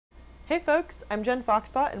Hey folks, I'm Jen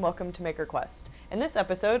Foxbot and welcome to Maker Quest. In this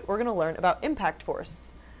episode, we're going to learn about impact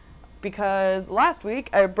force. Because last week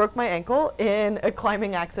I broke my ankle in a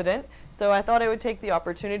climbing accident, so I thought I would take the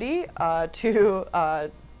opportunity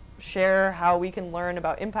to share how we can learn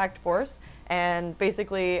about impact force and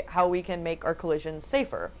basically how we can make our collisions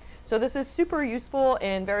safer. So this is super useful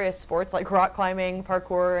in various sports like rock climbing,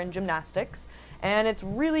 parkour, and gymnastics. And it's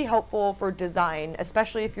really helpful for design,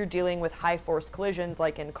 especially if you're dealing with high force collisions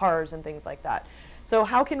like in cars and things like that. So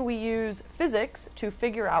how can we use physics to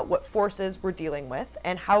figure out what forces we're dealing with,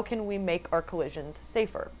 and how can we make our collisions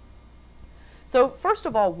safer? So first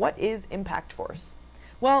of all, what is impact force?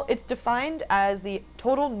 Well, it's defined as the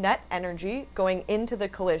total net energy going into the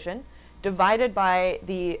collision divided by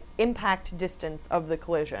the impact distance of the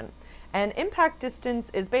collision. And impact distance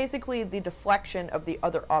is basically the deflection of the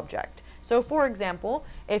other object. So for example,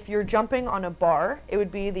 if you're jumping on a bar, it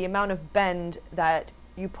would be the amount of bend that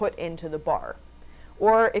you put into the bar.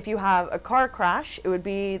 Or if you have a car crash, it would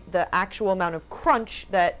be the actual amount of crunch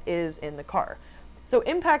that is in the car. So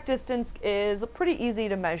impact distance is pretty easy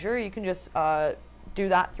to measure. You can just do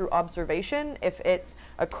that through observation. If it's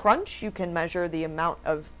a crunch, you can measure the amount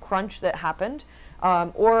of crunch that happened.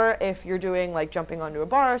 Or if you're doing like jumping onto a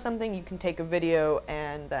bar or something, you can take a video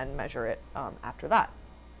and then measure it after that.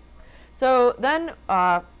 So then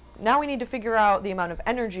now we need to figure out the amount of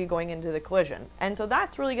energy going into the collision. And so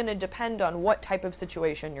that's really going to depend on what type of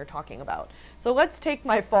situation you're talking about. So let's take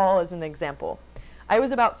my fall as an example. I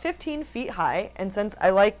was about 15 feet high, and since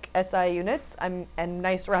I like SI units and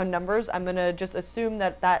nice round numbers, I'm going to just assume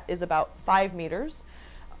that that is about 5 meters.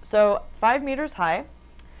 So 5 meters high,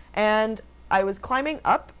 and I was climbing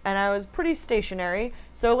up and I was pretty stationary,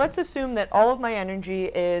 so let's assume that all of my energy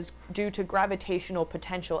is due to gravitational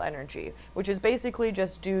potential energy, which is basically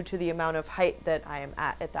just due to the amount of height that I am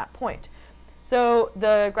at that point. So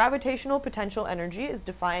the gravitational potential energy is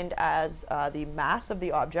defined as the mass of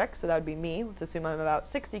the object, so that would be me, let's assume I'm about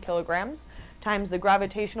 60 kilograms, times the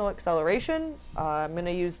gravitational acceleration. I'm going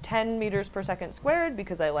to use 10 meters per second squared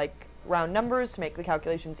because I like round numbers to make the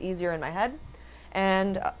calculations easier in my head,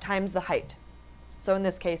 and times the height. So in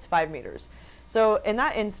this case, 5 meters. So in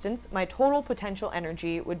that instance, my total potential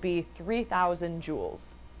energy would be 3,000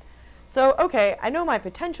 joules. So okay, I know my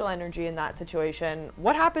potential energy in that situation.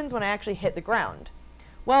 What happens when I actually hit the ground?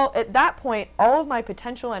 Well, at that point, all of my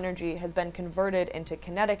potential energy has been converted into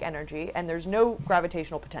kinetic energy, and there's no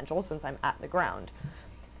gravitational potential since I'm at the ground.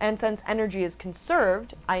 And since energy is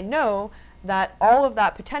conserved, I know that all of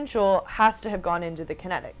that potential has to have gone into the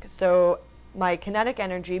kinetic. So my kinetic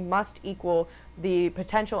energy must equal the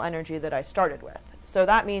potential energy that I started with. So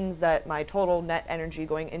that means that my total net energy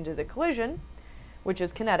going into the collision, which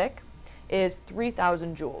is kinetic, is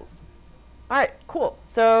 3,000 joules. All right, cool.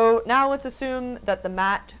 So now let's assume that the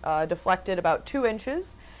mat deflected about 2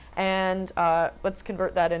 inches, and let's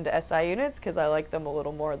convert that into SI units because I like them a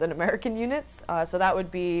little more than American units. So that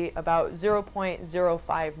would be about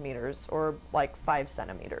 0.05 meters, or like 5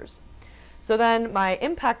 centimeters. So then my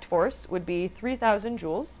impact force would be 3,000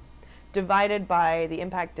 joules divided by the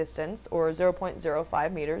impact distance, or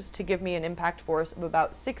 0.05 meters, to give me an impact force of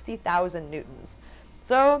about 60,000 newtons.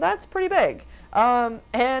 So that's pretty big.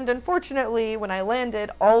 And unfortunately, when I landed,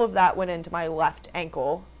 all of that went into my left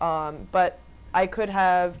ankle, but I could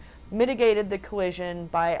have mitigated the collision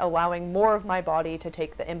by allowing more of my body to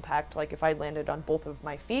take the impact, like if I landed on both of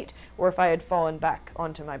my feet, or if I had fallen back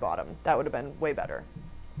onto my bottom. That would have been way better.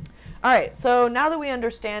 All right, so now that we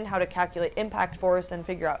understand how to calculate impact force and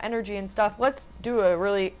figure out energy and stuff, let's do a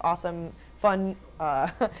really awesome, fun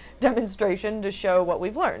demonstration to show what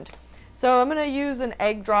we've learned. So I'm going to use an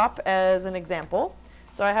egg drop as an example.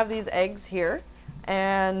 So I have these eggs here,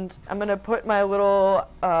 and I'm going to put my little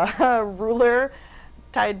ruler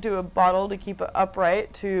tied to a bottle to keep it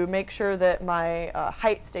upright to make sure that my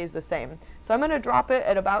height stays the same. So I'm going to drop it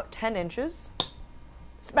at about 10 inches.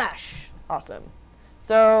 Smash! Awesome.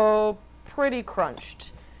 So pretty crunched.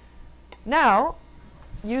 Now,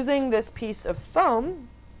 using this piece of foam,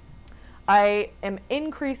 I am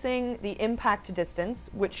increasing the impact distance,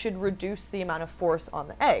 which should reduce the amount of force on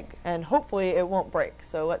the egg, and hopefully it won't break.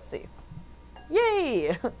 So let's see.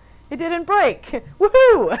 Yay! It didn't break!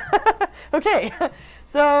 Woohoo! Okay,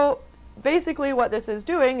 so basically what this is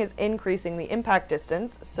doing is increasing the impact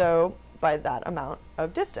distance, so by that amount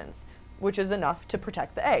of distance, which is enough to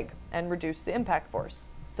protect the egg and reduce the impact force.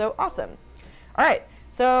 So awesome. All right,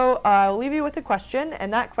 so I'll leave you with a question,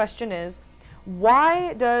 and that question is,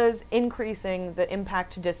 why does increasing the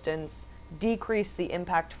impact distance decrease the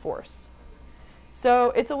impact force?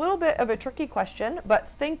 So it's a little bit of a tricky question,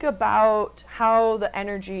 but think about how the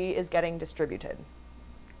energy is getting distributed.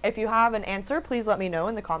 If you have an answer, please let me know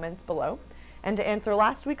in the comments below. And to answer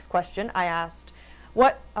last week's question, I asked,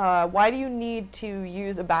 why do you need to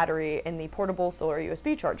use a battery in the portable solar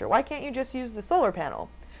USB charger? Why can't you just use the solar panel?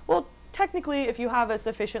 Well, technically, if you have a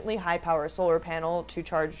sufficiently high power solar panel to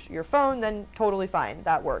charge your phone, then totally fine,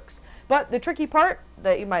 that works. But the tricky part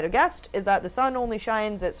that you might have guessed is that the sun only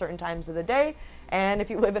shines at certain times of the day, and if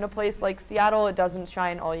you live in a place like Seattle, it doesn't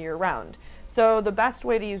shine all year round. So the best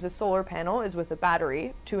way to use a solar panel is with a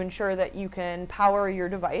battery to ensure that you can power your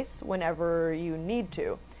device whenever you need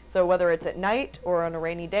to. So whether it's at night or on a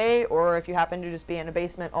rainy day, or if you happen to just be in a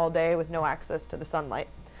basement all day with no access to the sunlight.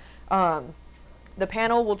 The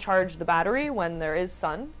panel will charge the battery when there is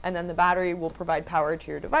sun, and then the battery will provide power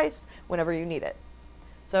to your device whenever you need it.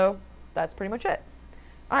 So that's pretty much it.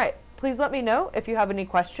 All right, please let me know if you have any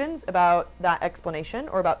questions about that explanation,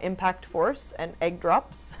 or about impact force and egg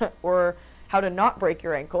drops, or how to not break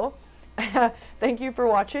your ankle. Thank you for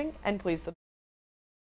watching, and please subscribe.